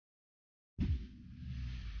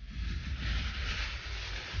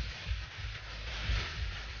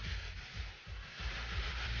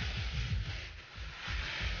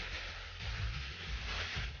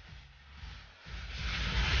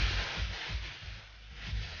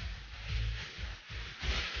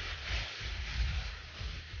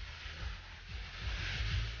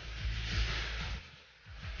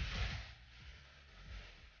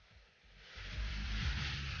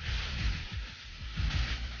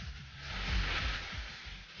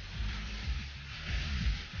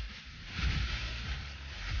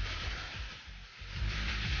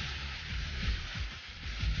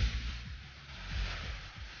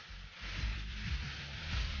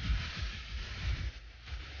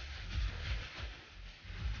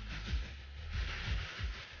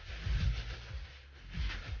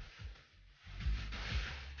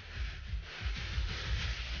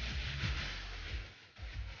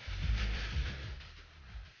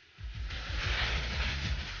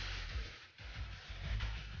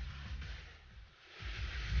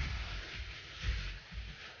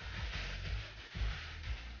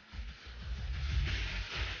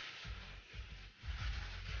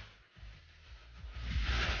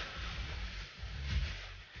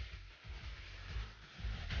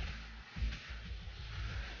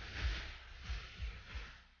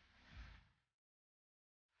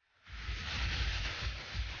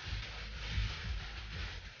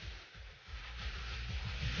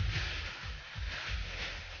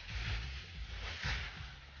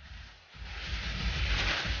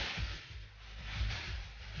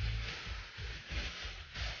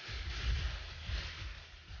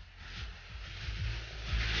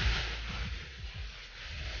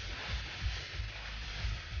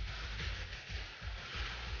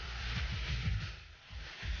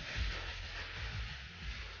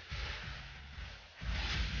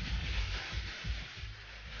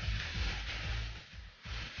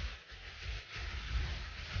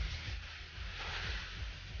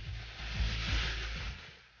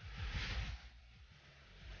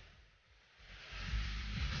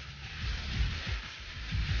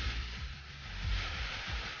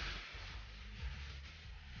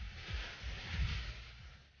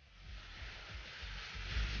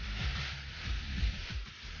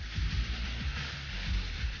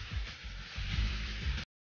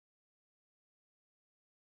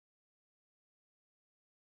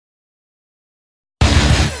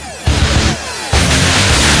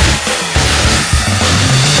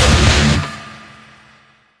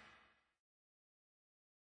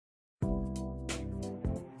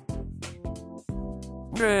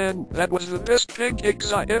man, that was the best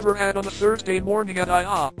pancakes I ever had on a Thursday morning at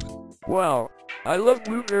IHOP. Wow, I love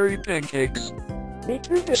blueberry pancakes. Me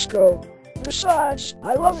too, Disco. Besides,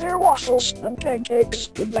 I love their waffles and pancakes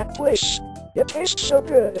in that place. It tastes so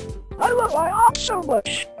good. I love IHOP so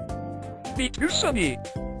much. Me too, Sonny.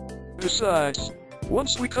 Besides,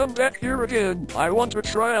 once we come back here again, I want to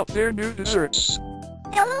try out their new desserts.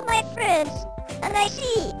 Hello, my friends. And I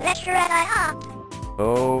see that you're at IHOP.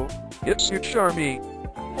 Oh, it's you, Charmy.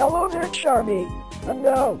 Hello there, Charmy. And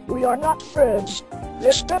no, we are not friends.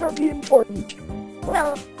 This better be important.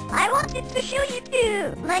 Well, I wanted to show you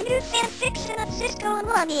too my new fanfiction of Cisco and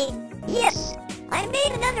Lonnie. Yes, I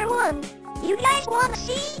made another one. You guys wanna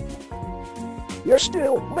see? You're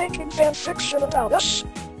still making fanfiction about us?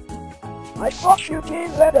 I thought you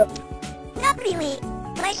gave that up. Not really.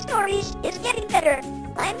 My stories is getting better.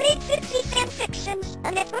 I made 50 fanfictions,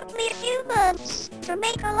 and it took me a few months to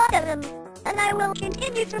make a lot of them. And I will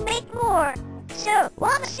continue to make more. So,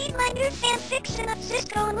 wanna see my new fanfiction of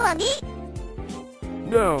Cisco and Lonnie?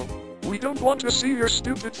 No, we don't want to see your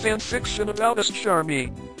stupid fanfiction about us,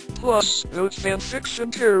 Charmy. Plus, those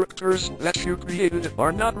fanfiction characters that you created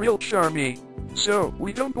are not real, Charmy. So,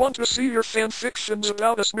 we don't want to see your fanfictions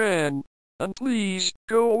about us, man. And please,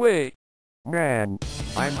 go away. Man,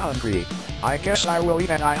 I'm hungry. I guess I will eat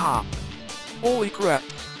at IHOP. Holy crap.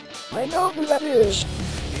 I know who that is.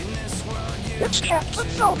 It's Captain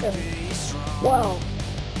Falcon. Wow.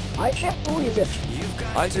 I can't believe it.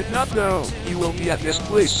 I did not know you will be at this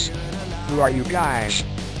place. Who are you guys?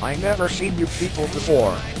 I never seen you people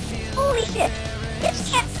before. Holy shit!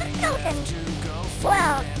 It's Captain Falcon!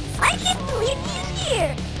 Wow, I can't believe he's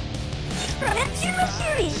here! From F-Zero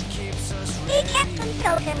series! Hey Captain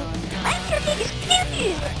Falcon, I'm your biggest fan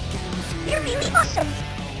dude! You're really awesome!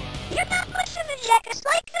 You're not much of a jackass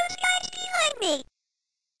like those guys behind me!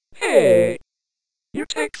 Hey! You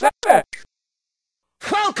take that back!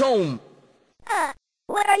 Falcon!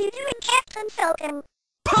 What are you doing, Captain Falcon?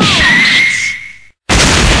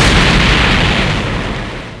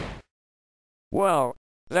 Wow,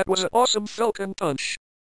 that was an awesome Falcon punch.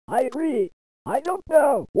 I agree. I don't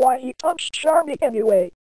know why he punched Charmy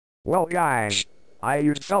anyway. Well guys, I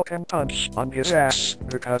used Falcon Punch on his ass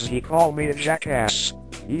because he called me a jackass.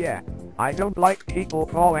 Yeah, I don't like people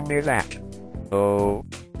calling me that. Oh,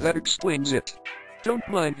 that explains it. Don't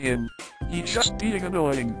mind him. He's just being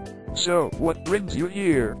annoying. So, what brings you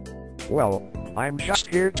here? Well, I'm just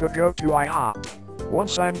here to go to IHOP.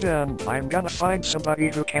 Once I'm done, I'm gonna find somebody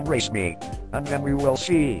who can race me. And then we will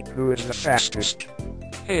see who is the fastest.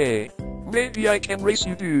 Hey, maybe I can race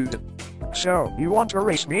you, dude. So, you want to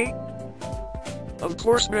race me? Of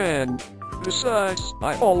course, man. Besides,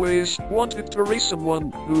 I always wanted to race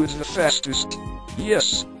someone who is the fastest.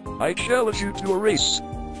 Yes, I challenge you to a race.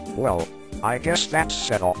 Well, I guess that's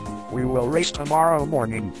settled. We will race tomorrow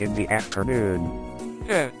morning in the afternoon.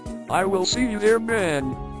 Heh, I will see you there,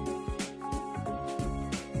 man.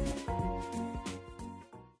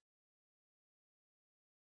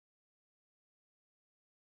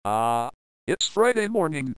 It's Friday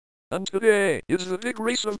morning, and today is the big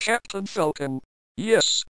race of Captain Falcon.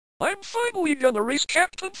 Yes, I'm finally gonna race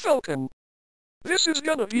Captain Falcon. This is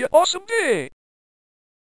gonna be an awesome day.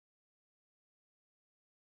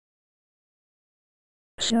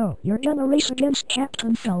 So, you're gonna race against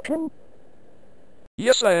Captain Falcon?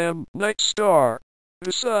 Yes, I am, Night Star.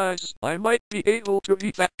 Besides, I might be able to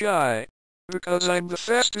beat that guy. Because I'm the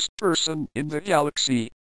fastest person in the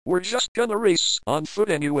galaxy. We're just gonna race on foot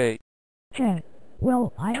anyway. Heh.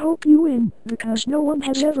 Well, I hope you win, because no one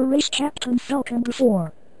has ever raced Captain Falcon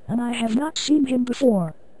before. And I have not seen him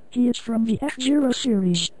before. He is from the F-Zero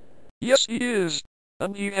series. Yes, he is.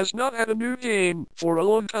 And he has not had a new game for a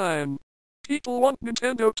long time. People want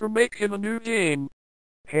Nintendo to make him a new game.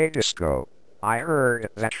 Hey Disco, I heard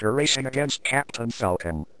that you're racing against Captain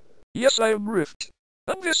Falcon. Yes, I am Rift.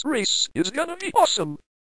 And this race is gonna be awesome.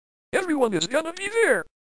 Everyone is gonna be there.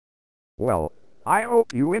 Well, I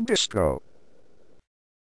hope you win, Disco.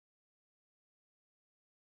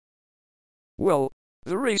 Well,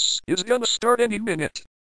 the race is gonna start any minute.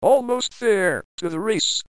 Almost there to the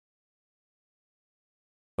race.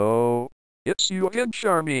 Oh, it's you again,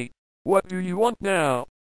 Charmy. What do you want now?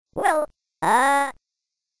 Well, I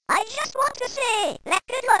just want to say that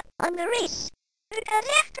good luck on the race. Because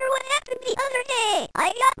after what happened the other day,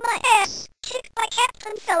 I got my ass kicked by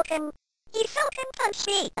Captain Falcon. He Falcon punched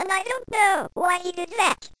me, and I don't know why he did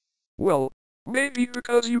that. Well, maybe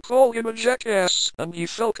because you call him a jackass and he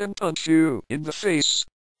Falcon punched you in the face.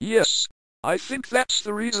 Yes, I think that's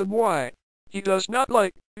the reason why. He does not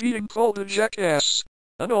like being called a jackass.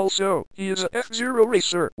 And also, he is a F-Zero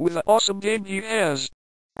racer with an awesome game he has.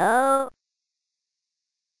 Oh.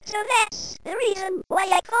 So that's the reason why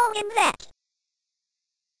I call him that.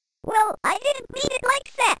 Well, I didn't mean it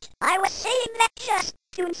like that. I was saying that just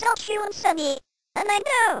to insult you and Sunny. And I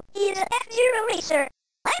know he is an F-Zero racer.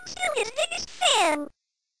 I'm still his biggest fan.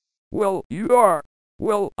 Well, you are.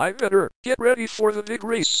 Well, I better get ready for the big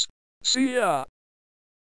race. See ya.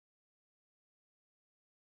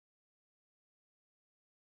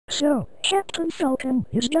 So, Captain Falcon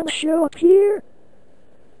is gonna show up here?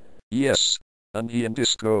 Yes, and he and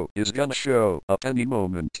Disco is gonna show up any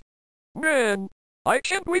moment. Man, I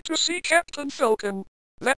can't wait to see Captain Falcon.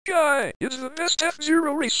 That guy is the best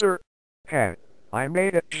F-Zero racer. Hey, I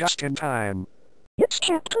made it just in time. It's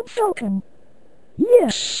Captain Falcon.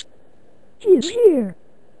 Yes, he is here.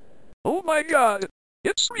 Oh my god,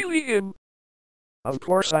 it's really him. Of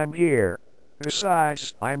course I'm here.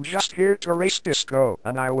 Besides, I'm just here to race Disco,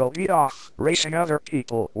 and I will be off racing other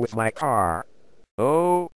people with my car.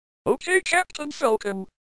 Oh, okay, Captain Falcon.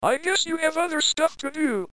 I guess you have other stuff to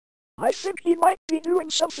do. I think he might be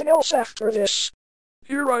doing something else after this.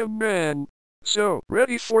 Here I am, man. So,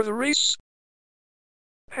 ready for the race?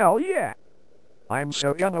 Hell yeah! I'm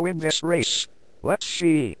so gonna win this race. Let's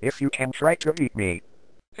see if you can try to beat me.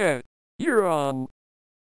 Hey, you're on.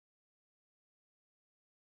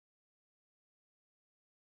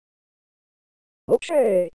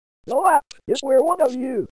 Okay, the lap is where one of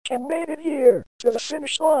you can make it here to the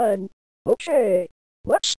finish line. Okay,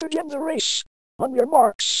 let's begin the race. On your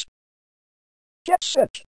marks. Get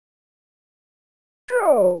set.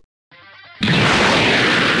 Go!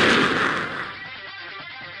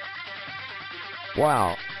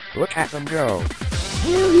 Wow, look at them go.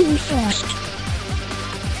 Really fast.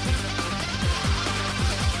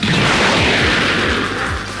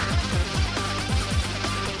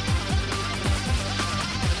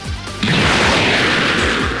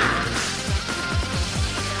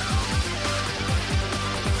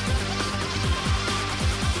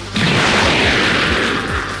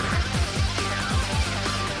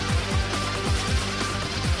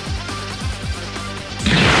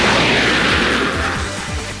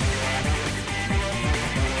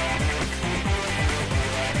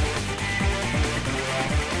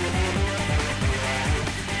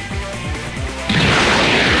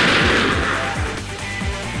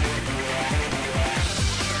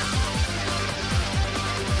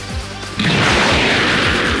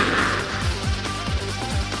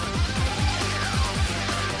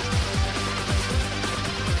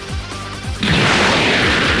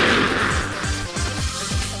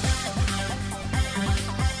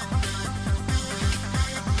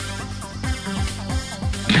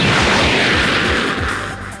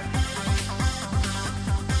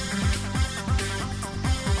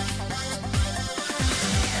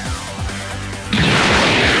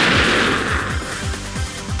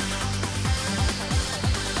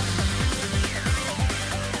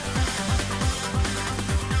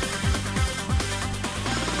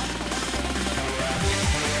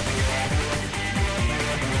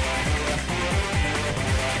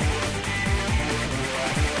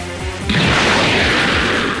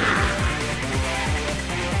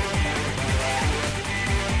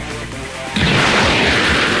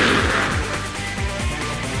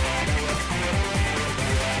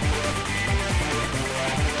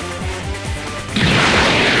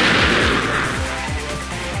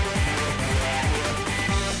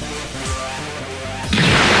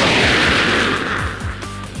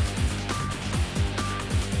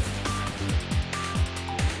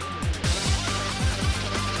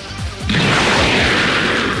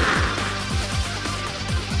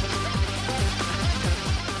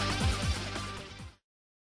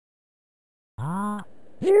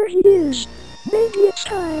 There he is. Maybe it's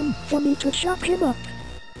time for me to chop him up.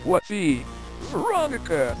 What the?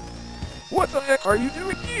 Veronica! What the heck are you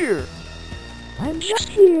doing here? I'm just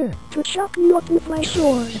here to chop you up with my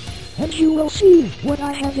sword, and you will see what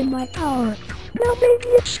I have in my power. Now maybe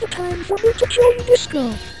it's the time for me to kill you,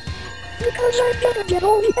 Disco. Because I'm gonna get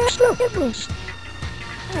all the Astro Emeralds.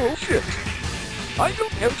 Oh shit. I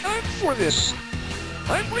don't have time for this.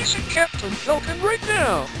 I'm racing Captain Falcon right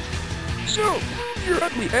now. So, move your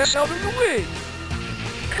ugly ass out of the way.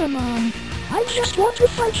 Come on, I just want to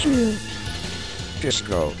fight you.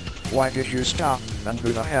 Disco, why did you stop, and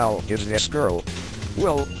who the hell is this girl?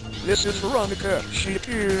 Well, this is Veronica. She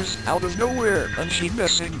appears out of nowhere, and she's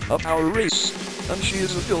messing up our race. And she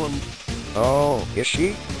is a villain. Oh, is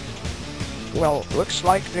she? Well, looks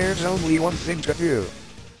like there's only one thing to do.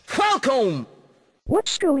 Falcon!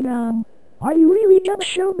 What's going on? Are you really gonna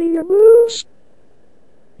show me your moves?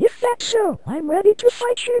 If that's so, I'm ready to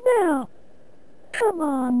fight you now. Come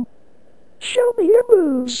on. Show me your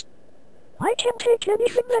moves. I can take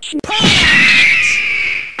anything that you...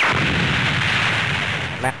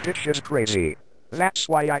 That bitch is crazy. That's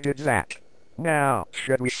why I did that. Now,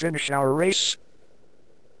 should we finish our race?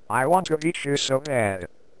 I want to beat you so bad.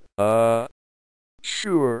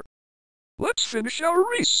 Sure. Let's finish our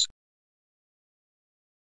race.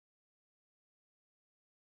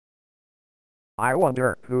 I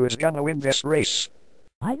wonder who is gonna win this race.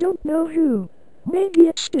 I don't know who. Maybe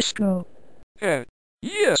it's Disco.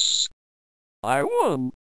 Yes. I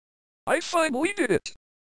won. I finally did it.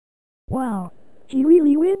 Wow, he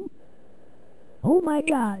really win? Oh my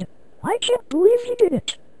god, I can't believe he did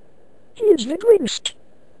it. He is the greatest.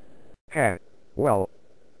 Well,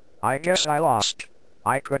 I guess I lost.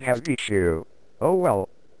 I could have beat you. Oh well,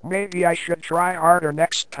 maybe I should try harder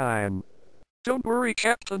next time. Don't worry,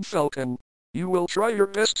 Captain Falcon. You will try your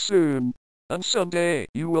best soon. And someday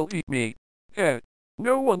you will beat me.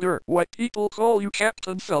 No wonder why people call you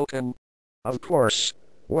Captain Falcon. Of course.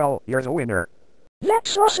 Well, you're the winner.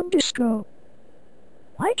 That's awesome, Disco.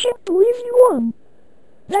 I can't believe you won.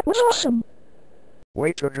 That was awesome.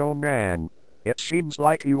 Way to go, man. It seems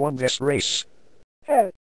like you won this race.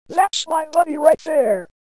 That's my buddy right there.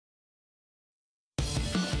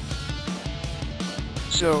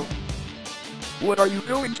 So, what are you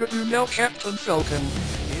going to do now, Captain Falcon?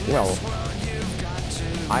 Well,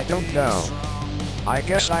 I don't know. I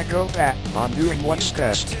guess I go back on doing what's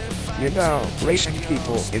best. You know, racing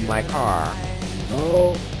people in my car.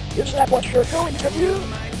 Oh, is that what you're going to do?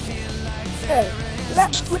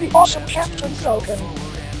 That's pretty awesome, Captain Falcon.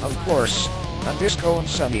 Of course. And Disco and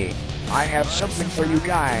Sunny, I have something for you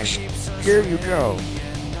guys. Here you go.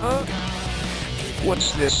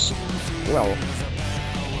 What's this? Well,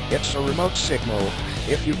 it's a remote signal.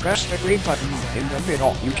 If you press the green button in the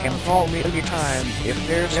middle, you can call me anytime if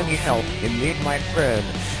there's any help in need, my friend.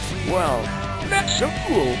 Wow, that's so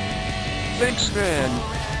cool. Thanks, man.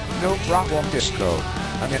 No problem, Disco.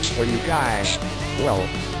 And it's for you guys. Well,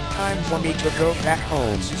 time for me to go back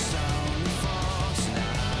home.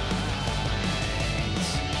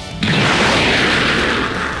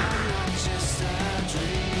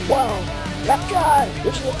 Wow, that guy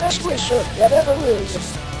is the best racer that ever lived.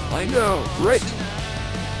 I know, right?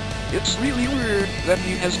 It's really weird that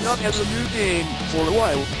he has not had a new game for a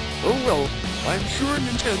while. Oh well, I'm sure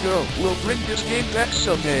Nintendo will bring this game back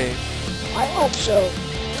someday. I hope so,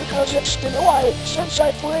 because it's been a while since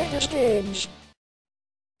I played his games.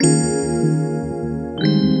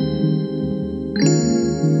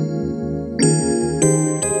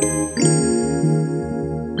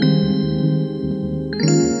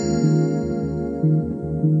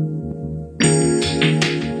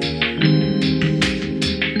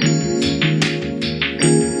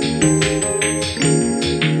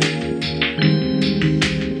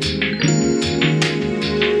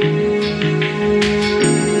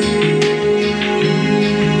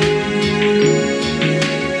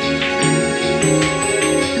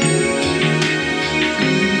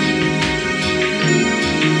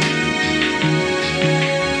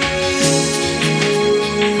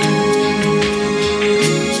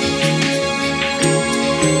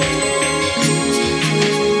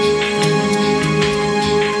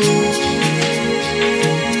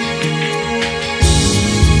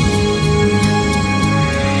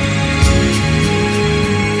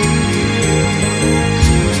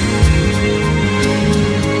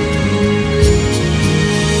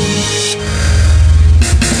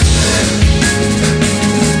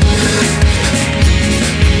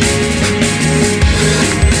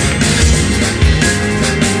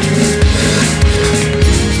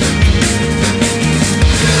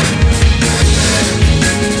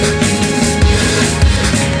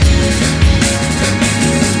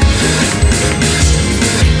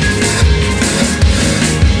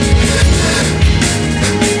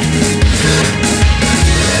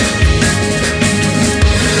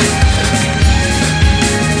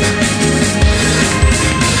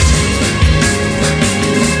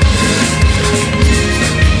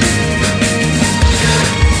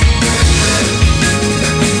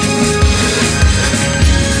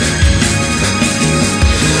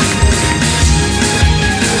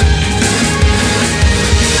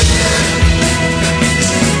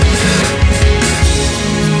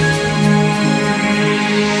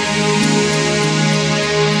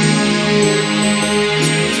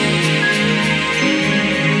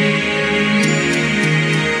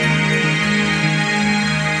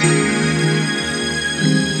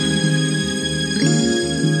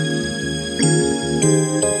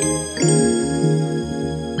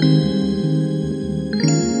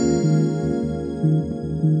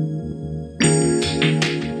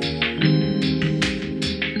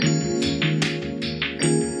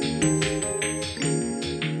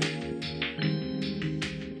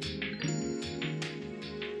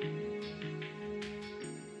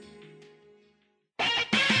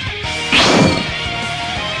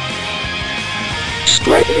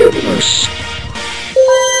 destroy the universe.